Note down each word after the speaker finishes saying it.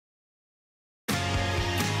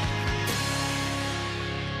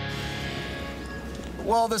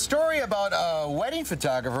Well, the story about a wedding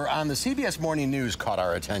photographer on the CBS Morning News caught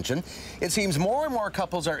our attention. It seems more and more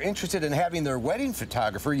couples are interested in having their wedding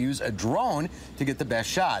photographer use a drone to get the best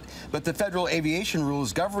shot. But the federal aviation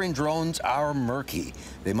rules governing drones are murky.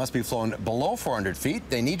 They must be flown below 400 feet.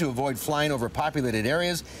 They need to avoid flying over populated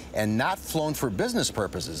areas and not flown for business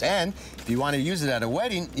purposes. And if you want to use it at a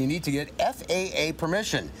wedding, you need to get FAA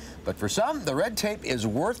permission. But for some, the red tape is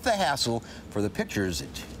worth the hassle for the pictures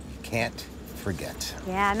that you can't forget.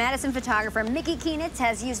 Yeah, Madison photographer Michael Kienitz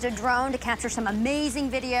has used a drone to capture some amazing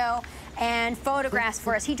video and photographs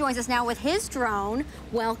for us. He joins us now with his drone.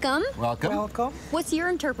 Welcome. Welcome. Welcome. What's your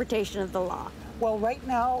interpretation of the law? Well, right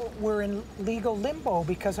now we're in legal limbo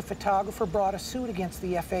because a photographer brought a suit against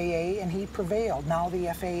the FAA and he prevailed. Now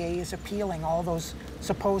the FAA is appealing all those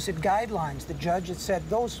supposed guidelines. The judge had said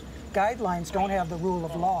those guidelines don't have the rule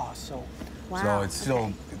of law, so. Wow. So it's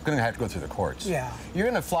still going to have to go through the courts. Yeah. You're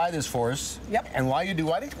going to fly this for us. Yep. And why don't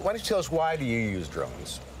you tell us why do you use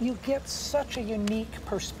drones? You get such a unique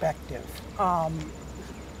perspective. A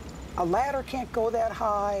ladder can't go that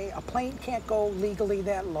high, a plane can't go legally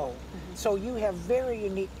that low. So you have very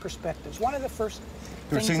unique perspectives. One of the first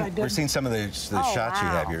things I did... We're seeing some of the shots you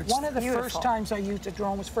have here. One of the first times I used a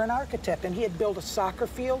drone was for an architect, and he had built a soccer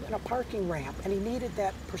field and a parking ramp, and he needed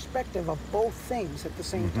that perspective of both things at the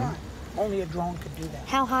same time. Only a drone could do that.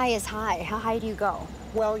 How high is high? How high do you go?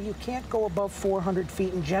 Well, you can't go above 400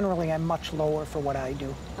 feet, and generally I'm much lower for what I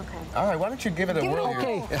do. Okay. All right, why don't you give it a whirl?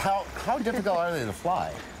 Okay. How difficult are they to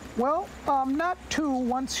fly? Well, not too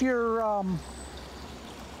once you're... Ooh.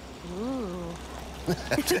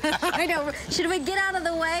 I know. Should we get out of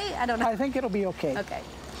the way? I don't know. I think it'll be okay. Okay.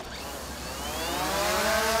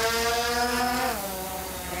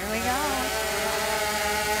 There we go.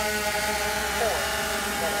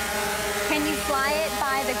 Can you fly it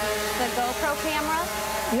by the GoPro camera?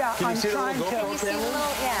 Yeah, Can you see trying the to. little Can you see the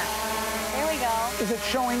little, yeah. There we go. Is it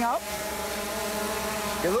showing up?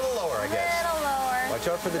 Get a little lower, I guess. A little lower. Watch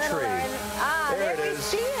out for the Little tree. lower. Ah, There it we is.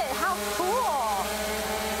 see it. How cool.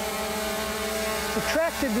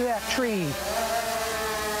 Attracted to that tree.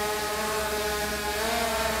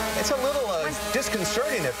 It's a little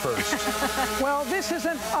disconcerting at first. Well, this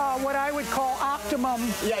isn't what I would call optimum.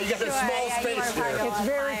 Yeah, you got a small space here. It's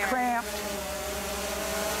very cramped.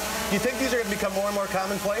 Do you think these are going to become more and more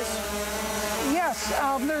commonplace? Yes,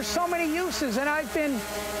 there's so many uses, and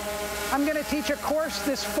I'm going to teach a course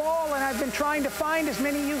this fall, and I've been trying to find as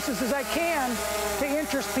many uses as I can to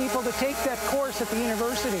interest people to take that course at the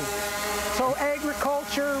university. So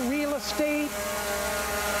agriculture, real estate,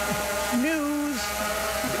 news,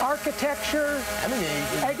 architecture,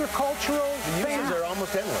 agricultural The uses are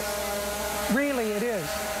almost endless. Really, it is.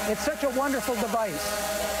 It's such a wonderful device.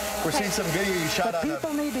 We're seeing some video you shot But on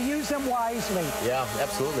people need to use them wisely. Yeah,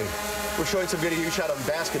 absolutely. We're showing some video you shot on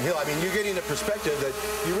Baskin Hill. I mean, you're getting a perspective that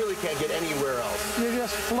you really can't get anywhere else. You're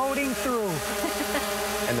just floating through.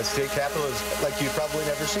 And the state capitol is like you've probably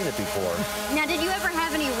never seen it before. Now, did you ever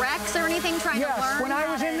have any wrecks or anything trying to learn? Yes, when I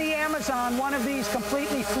was in the Amazon, one of these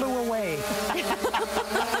completely flew away.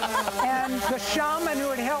 And the shaman who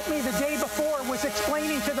had helped me the day before was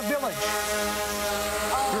explaining to the village.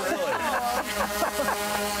 Really?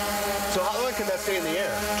 So how long can that stay in the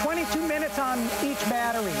air? 22 minutes on each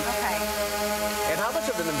battery. Okay. And how much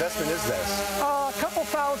of an investment is this? A couple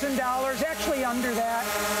 $1,000, actually under that.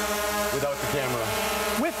 Without the camera?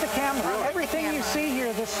 With the camera. Really? Everything you see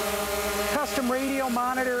here, this custom radio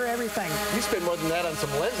monitor, everything. You spend more than that on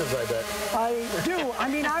some lenses, I bet. I do. I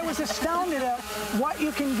mean, I was astounded at what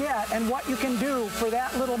you can get and what you can do for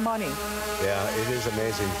that little money. Yeah, it is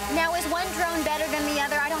amazing. Now, is one drone better than the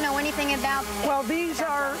other? I don't know anything about... Well, these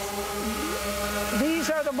are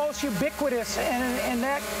the most ubiquitous, and in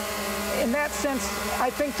that sense, I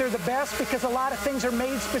think they're the best because a lot of things are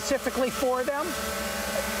made specifically for them.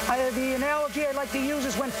 The analogy I like to use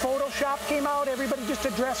is when Photoshop came out, everybody just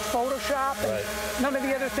addressed Photoshop. Right. And none of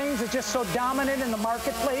the other things is just so dominant in the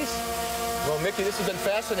marketplace. Well, Mickey, this has been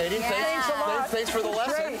fascinating. Yeah. Thanks a lot. Thanks for the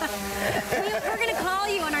lesson. We're going to call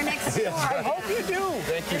you on our next story. I hope you do.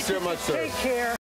 Thank you so much, sir. Take care.